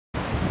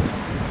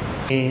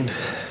And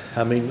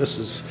I mean, this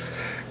is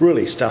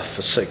really stuff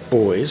for sick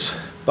boys,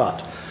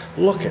 but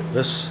look at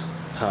this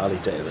Harley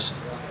Davidson.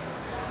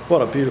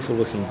 What a beautiful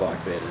looking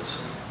bike that is.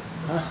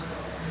 Huh?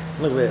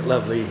 Look at that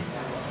lovely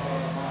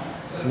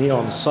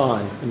neon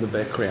sign in the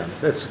background.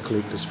 That's the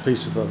collector's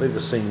piece if I've ever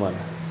seen one.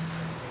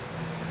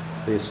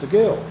 There's the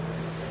girl.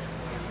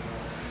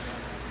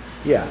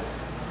 Yeah.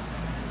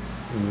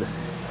 And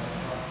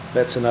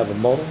that's another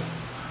model.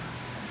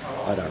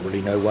 I don't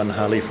really know one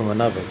Harley from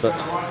another, but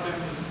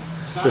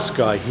this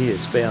guy here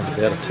is bound to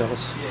be able to tell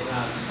us.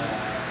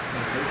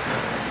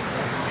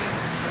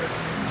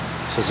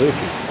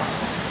 Suzuki.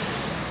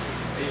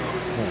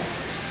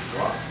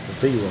 The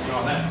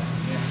V-Rod.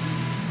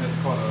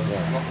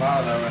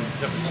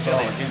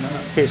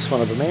 Here's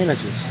one of the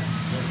managers.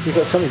 You've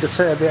got something to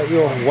say about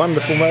your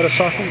wonderful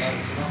motorcycles?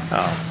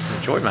 Oh,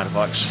 enjoy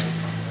motorbikes.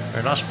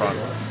 Very nice bike.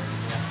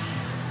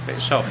 About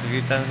yourself, have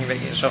you done anything about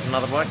getting yourself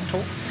another bike at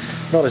all?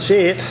 Not as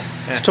yet.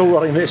 Still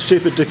riding that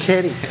stupid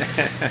Ducati.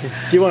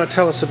 Do you want to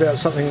tell us about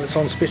something that's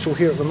on special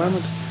here at the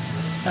moment?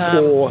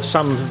 Or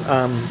some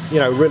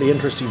really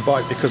interesting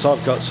bike, because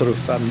I've got sort of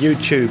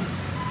YouTube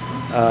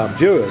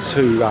viewers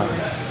who are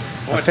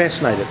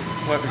fascinated.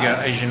 Well,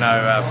 as you know,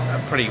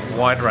 a pretty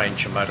wide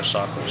range of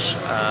motorcycles,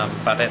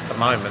 but at the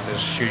moment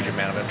there's a huge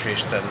amount of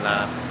interest in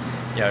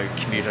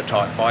commuter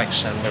type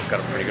bikes, and we've got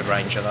a pretty good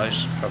range of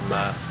those from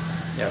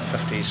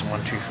 50s and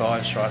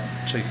 125s, right,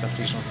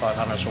 250s and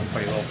 500s, all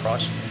pretty well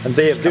priced. And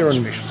they're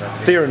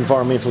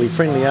environmentally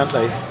friendly, aren't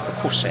they? Of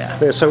course they are.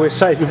 Yeah, so we're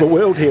saving the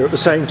world here at the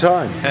same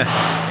time.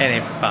 And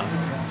have fun.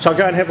 So I'll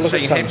go and have a look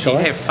at some, shall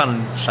I? Have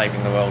fun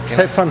saving the world.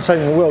 Have fun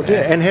saving the world,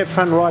 yeah, and have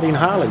fun riding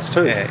Harleys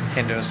too. Yeah, you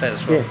can do us that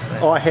as well.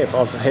 Yeah. I have.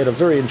 I've had a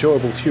very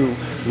enjoyable few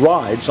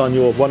rides on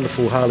your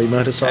wonderful Harley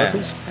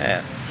motorcycles.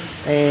 Yeah.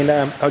 And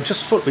I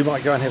just thought we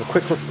might go and have a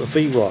quick look at the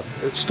V-Rod.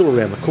 It's still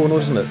around the corner,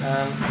 isn't it?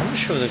 I'm not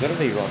sure they've got a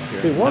V-Rod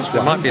here.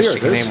 There might be a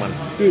second-hand one.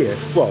 Yeah,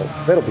 well,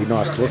 that'll be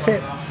nice to look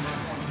at.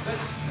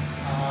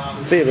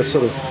 They're the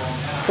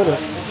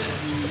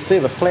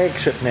they're the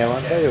flagship now,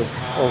 aren't they?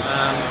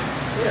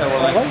 Yeah,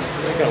 well,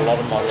 they've got a lot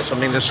of models. I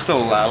mean, there's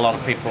still a lot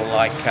of people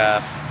like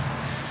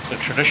the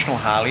traditional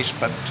Harleys,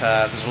 but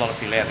there's a lot of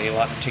people out there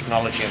like the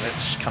technology, and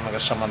it's coming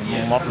with some of the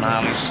more modern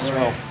Harleys as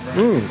well.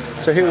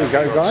 So here we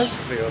go, guys.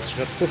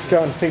 Let's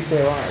go and feast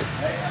our eyes.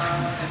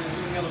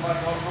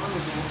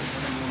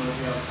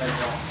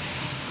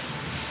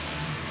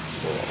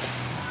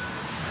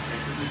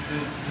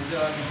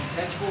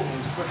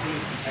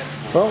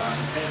 Well,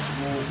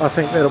 I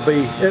think that'll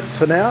be it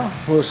for now.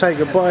 We'll say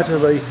goodbye to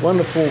the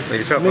wonderful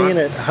man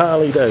at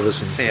Harley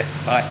Davidson. See ya.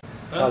 Bye.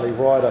 Harley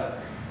rider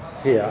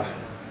here.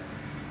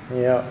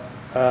 Now,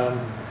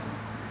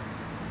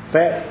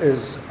 that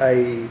is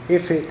a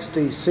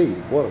FXDC.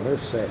 What on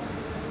earth's that?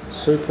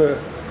 Super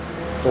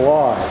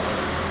Glide.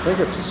 I think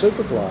it's a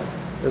Super Glide,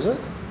 is it?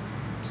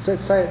 Does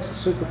that say it's a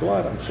Super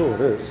Glide? I'm sure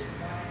it is.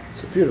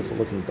 It's a beautiful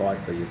looking bike,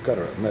 but you've got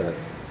to admit it.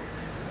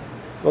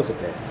 Look at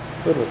that.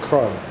 Little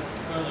chrome.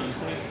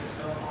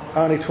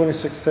 Only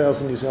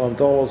 26,000 New Zealand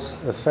dollars.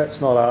 If that's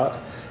not art,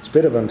 it's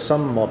better than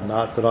some modern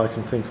art that I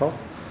can think of.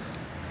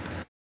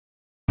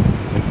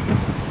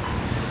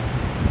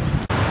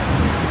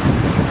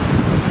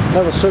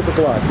 Another Super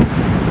Glide.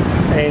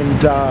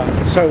 And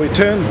so we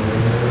turn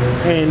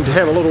and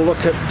have a little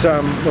look at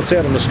what's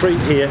out on the street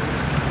here.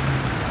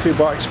 A few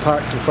bikes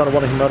parked in front of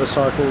Wellington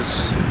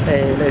motorcycles,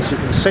 and as you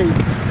can see,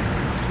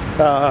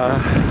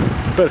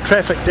 a bit of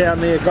traffic down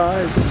there,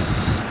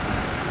 guys.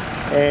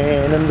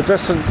 And in the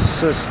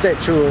distance, a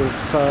statue of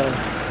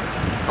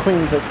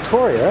Queen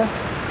Victoria.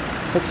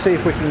 Let's see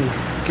if we can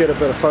get a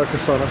bit of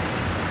focus on it.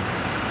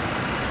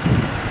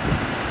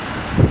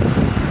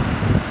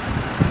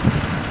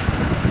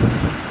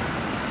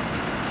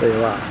 There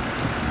you are.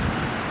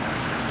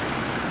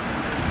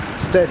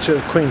 Statue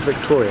of Queen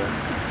Victoria.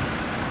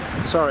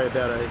 Sorry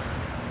about a